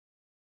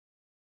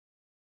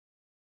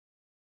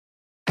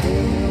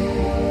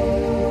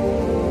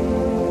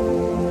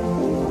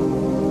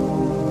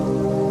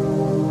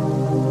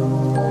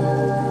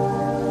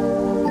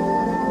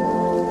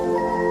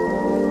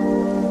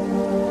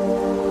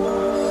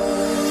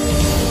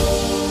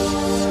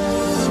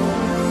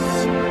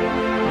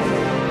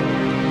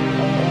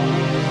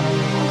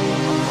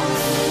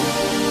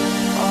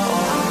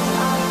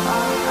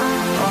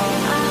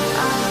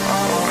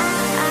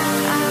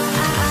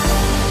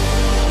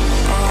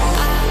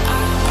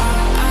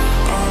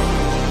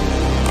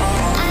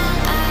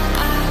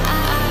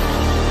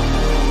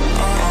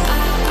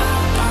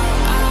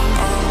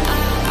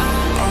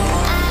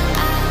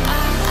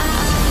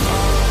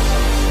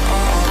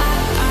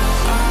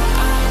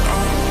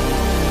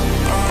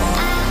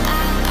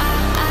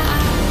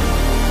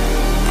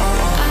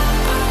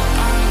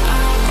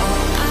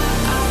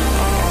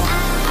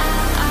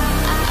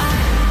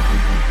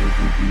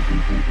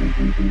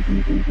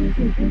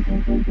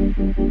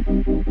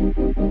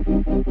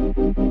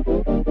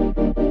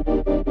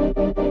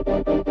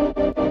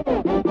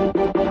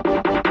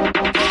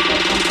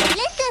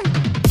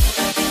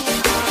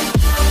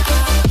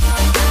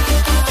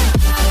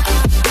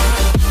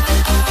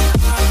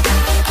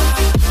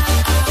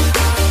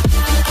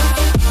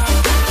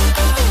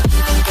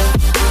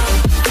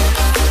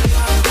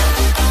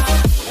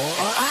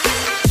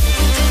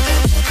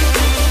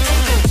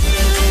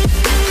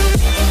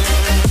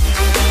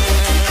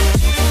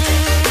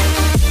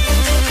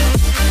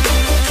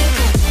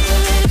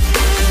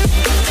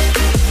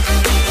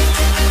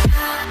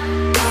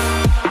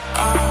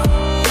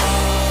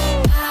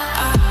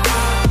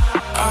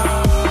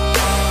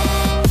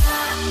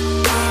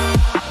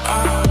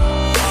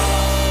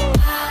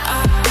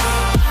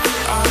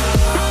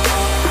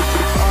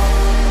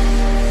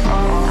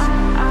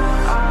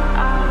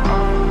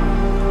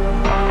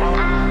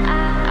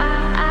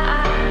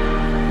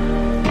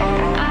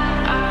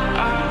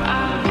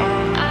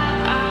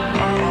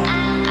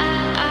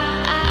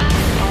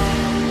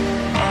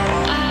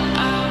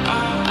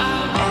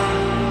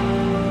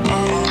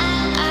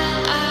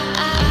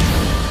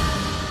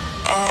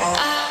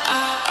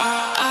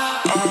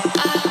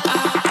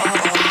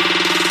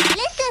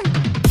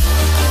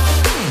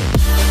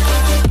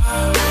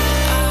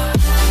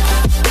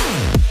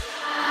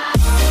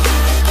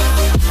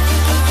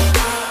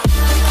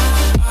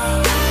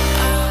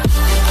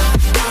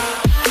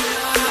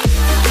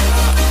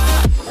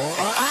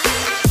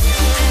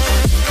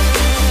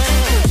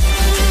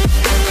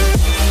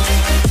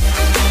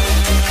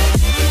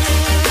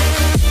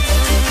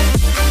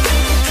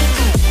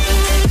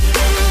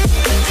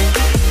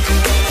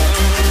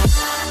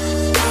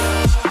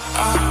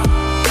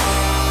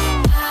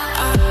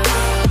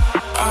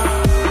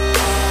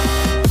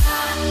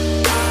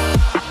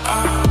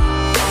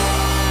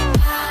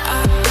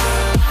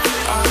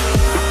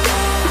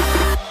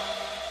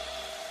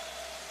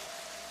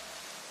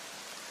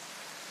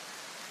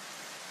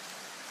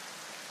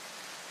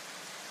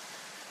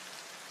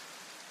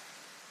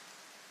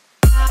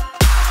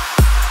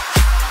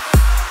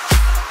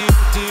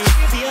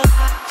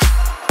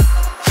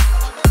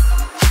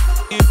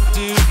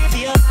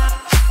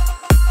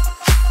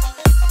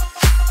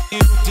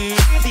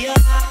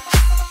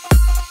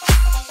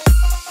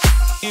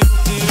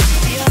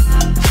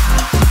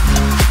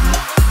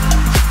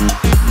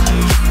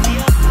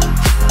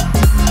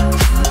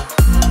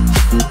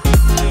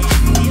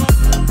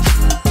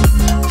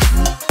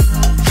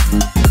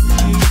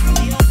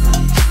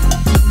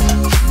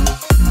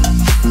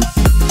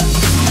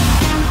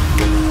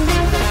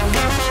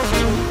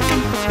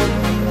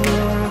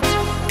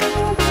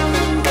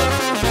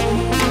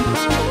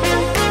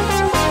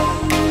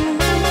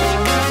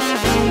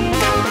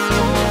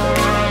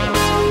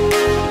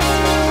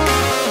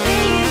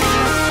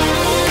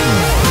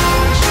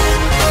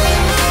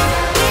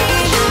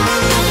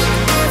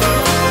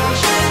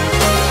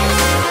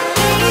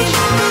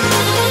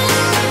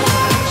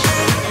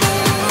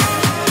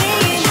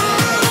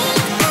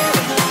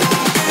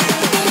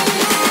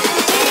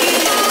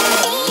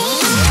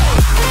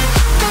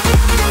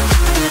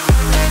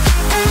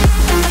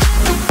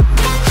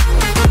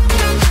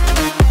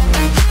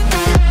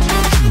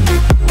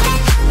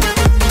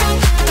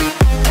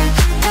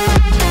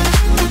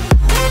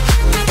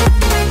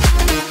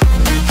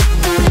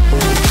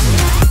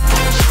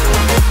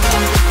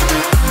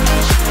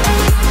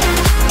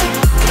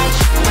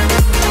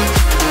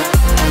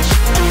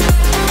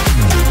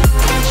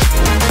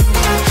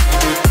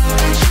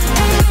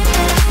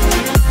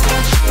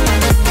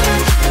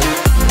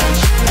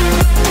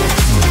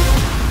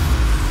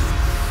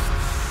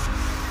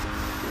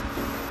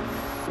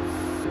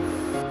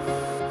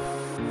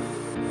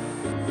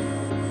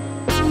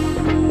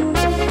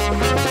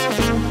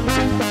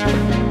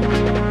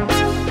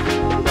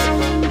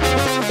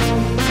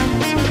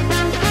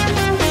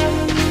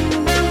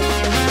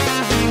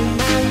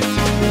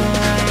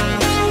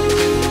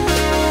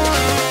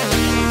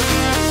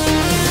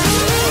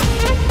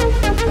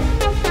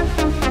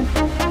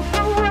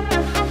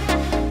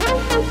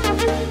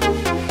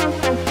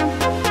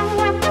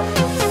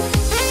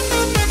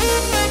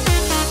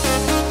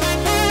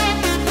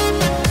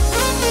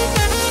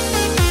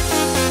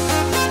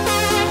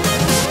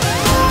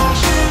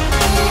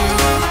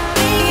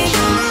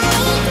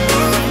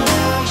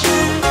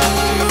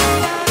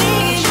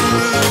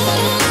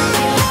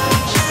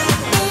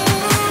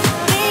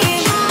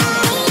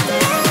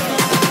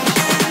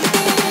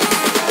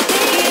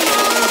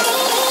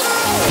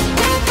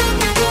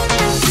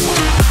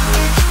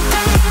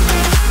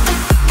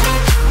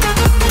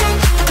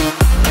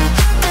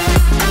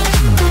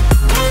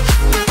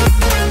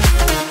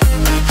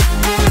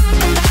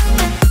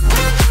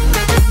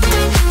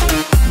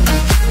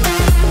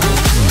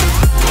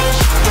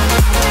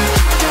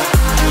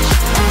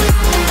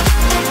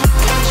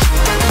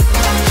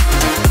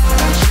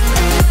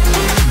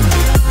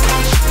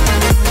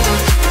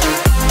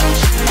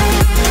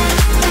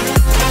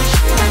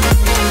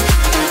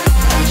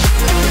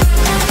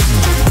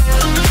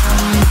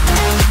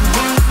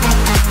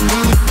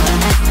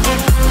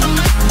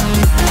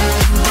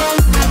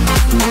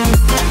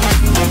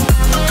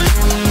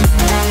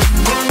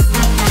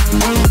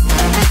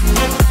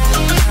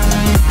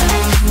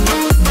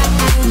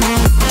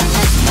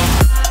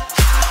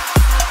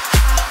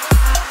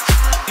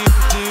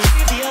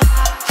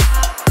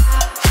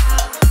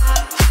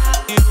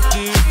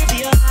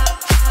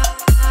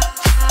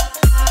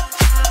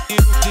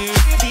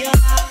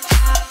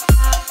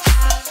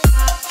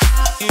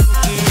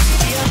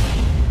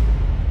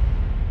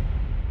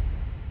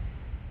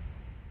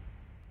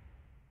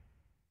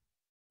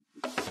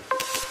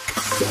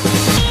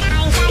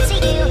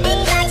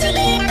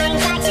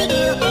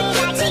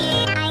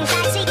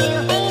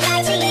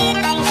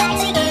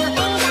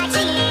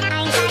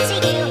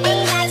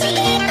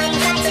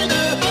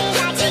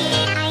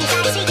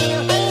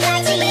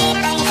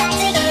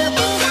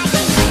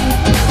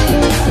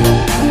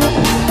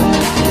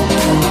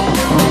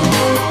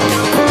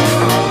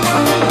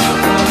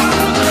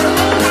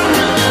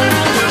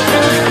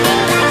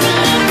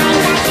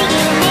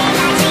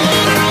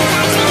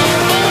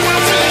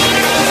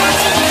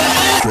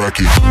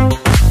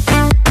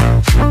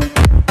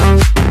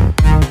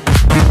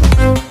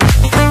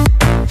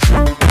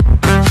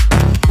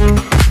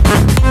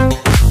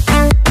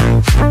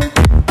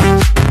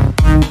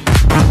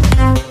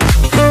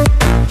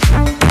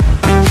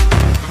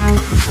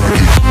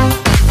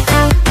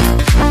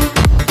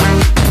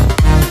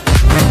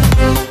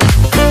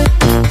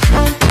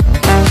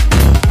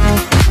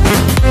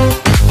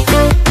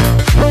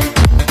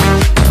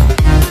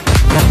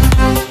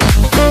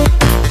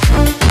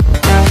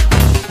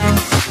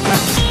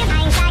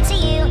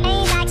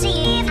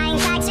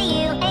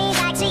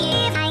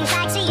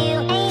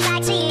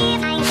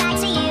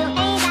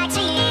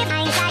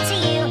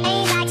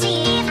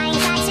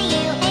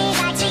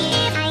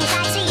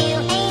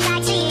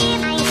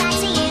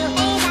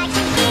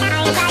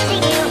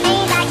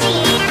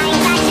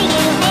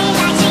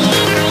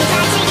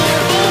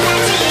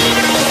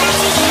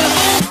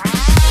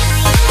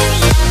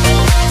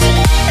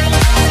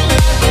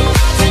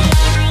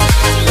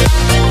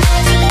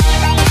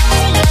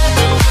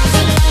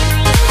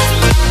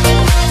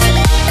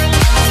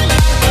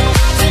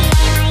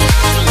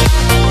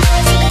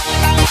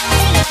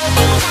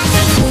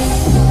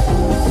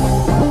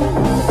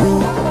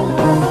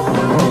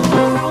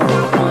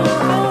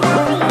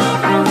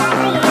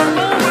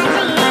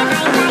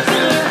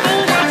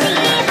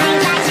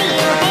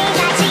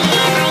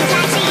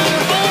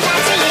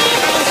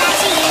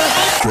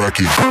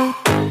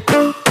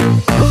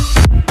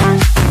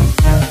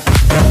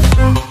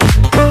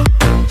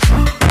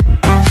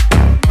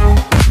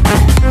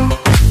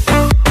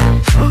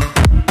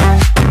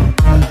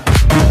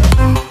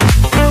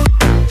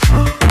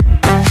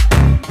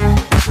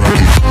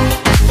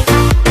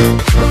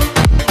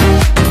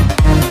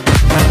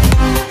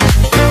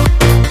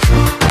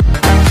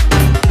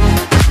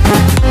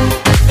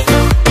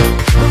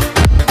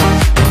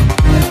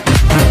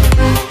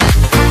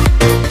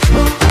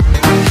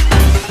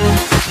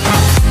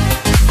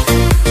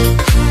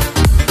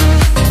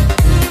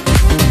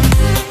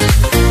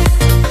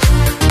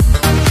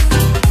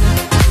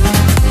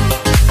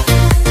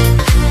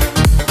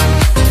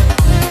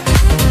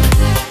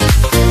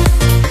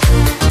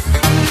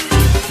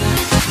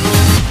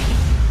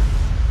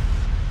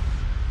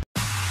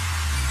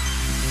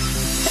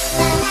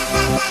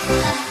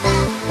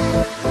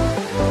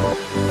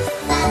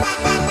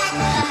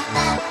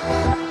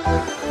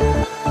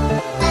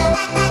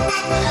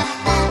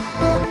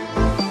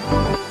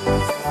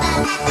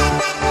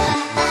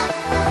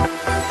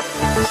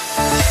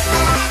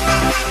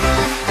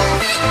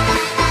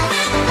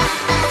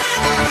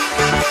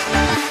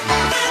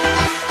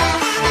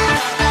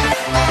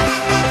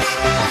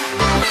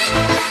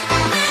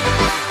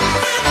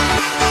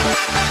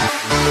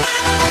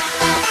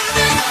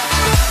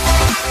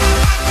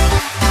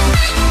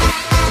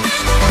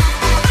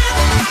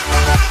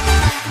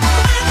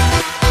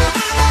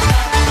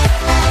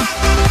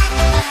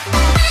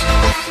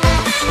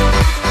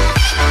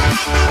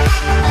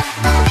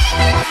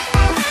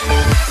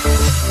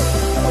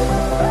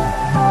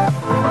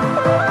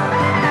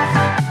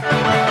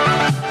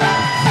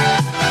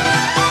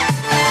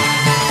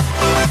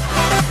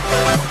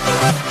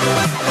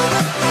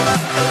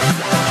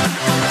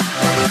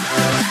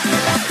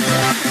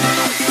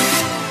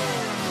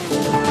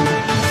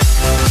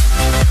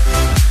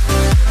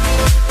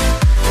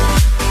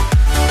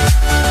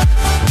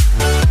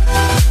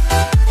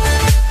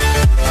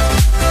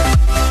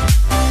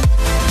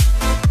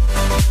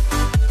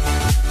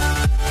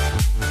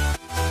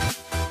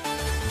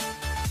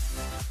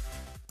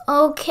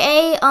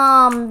Okay,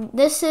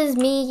 this is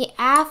me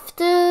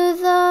after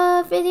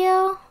the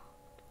video,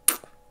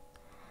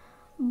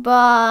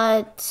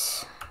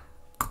 but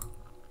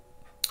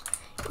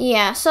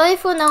yeah, sorry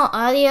for no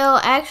audio.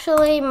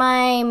 Actually,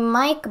 my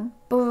mic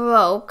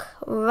broke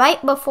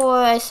right before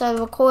I started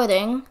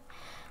recording,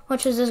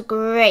 which was just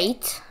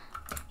great.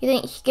 You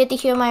didn't get to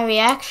hear my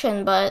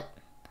reaction, but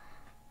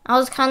I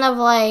was kind of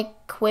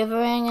like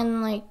quivering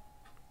and like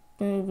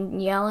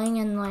yelling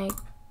and like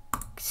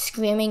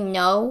screaming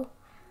no.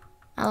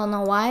 I don't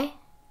know why,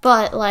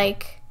 but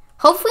like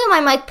hopefully my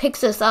mic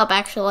picks this up.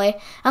 Actually,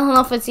 I don't know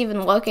if it's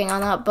even working or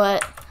not,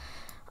 but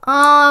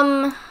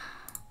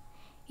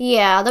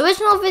yeah, the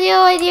original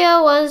video idea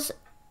was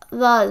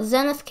the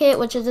Zenith kit,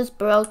 which is just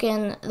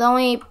broken. The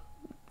only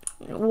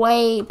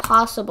way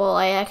possible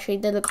I actually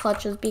did the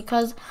clutch is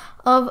because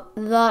of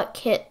the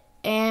kit.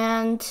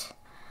 And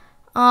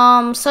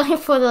sorry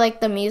for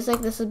the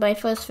music. This is my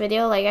first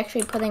video like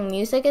actually putting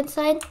music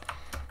inside,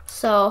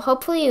 so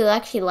hopefully you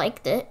actually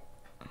liked it.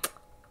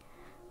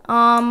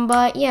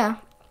 But yeah,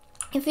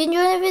 If you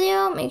enjoyed the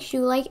video, make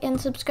sure you like and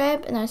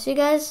subscribe, and I'll see you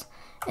guys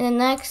in the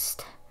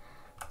next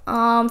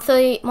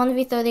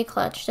 1v30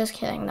 clutch. Just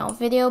kidding, no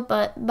video,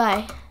 but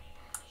bye.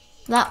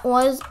 That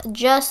was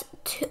just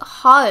too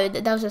hard.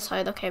 That was just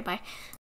hard. Okay, bye.